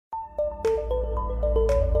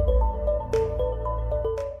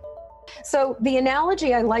So the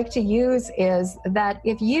analogy I like to use is that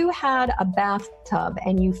if you had a bathtub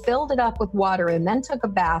and you filled it up with water and then took a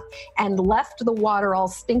bath and left the water all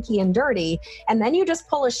stinky and dirty, and then you just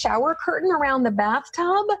pull a shower curtain around the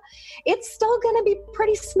bathtub, it's still going to be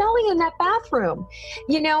pretty smelly in that bathroom.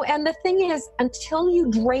 And the thing is, until you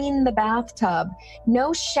drain the bathtub,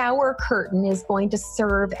 no shower curtain is going to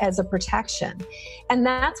serve as a protection. And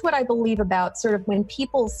that's what I believe about sort of when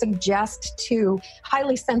people suggest to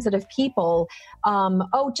highly sensitive people,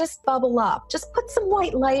 just bubble up, just put some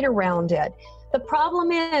white light around it. The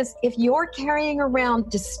problem is, if you're carrying around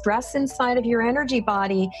distress inside of your energy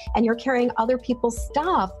body and you're carrying other people's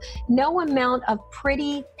stuff, no amount of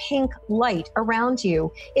pretty pink light around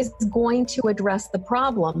you is going to address the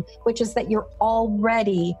problem, which is that you're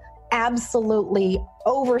already absolutely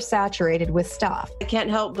oversaturated with stuff. I can't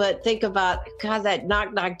help but think about, God, that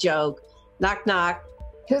knock knock joke. Knock knock.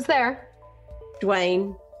 Who's there?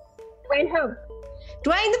 Dwayne. Dwayne who?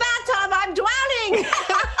 Dwayne the bathtub, I'm drowning.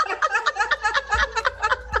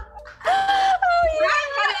 Oh, yeah. Right,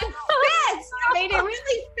 but it fits. I mean, it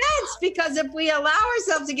really fits, because if we allow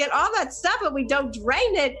ourselves to get all that stuff and we don't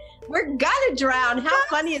drain it, we're gonna drown. How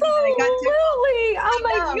funny is that? Absolutely. Oh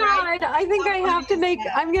my God. Right? I think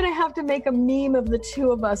I'm gonna have to make a meme of the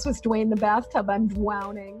two of us with Dwayne the bathtub. I'm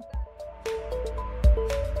drowning.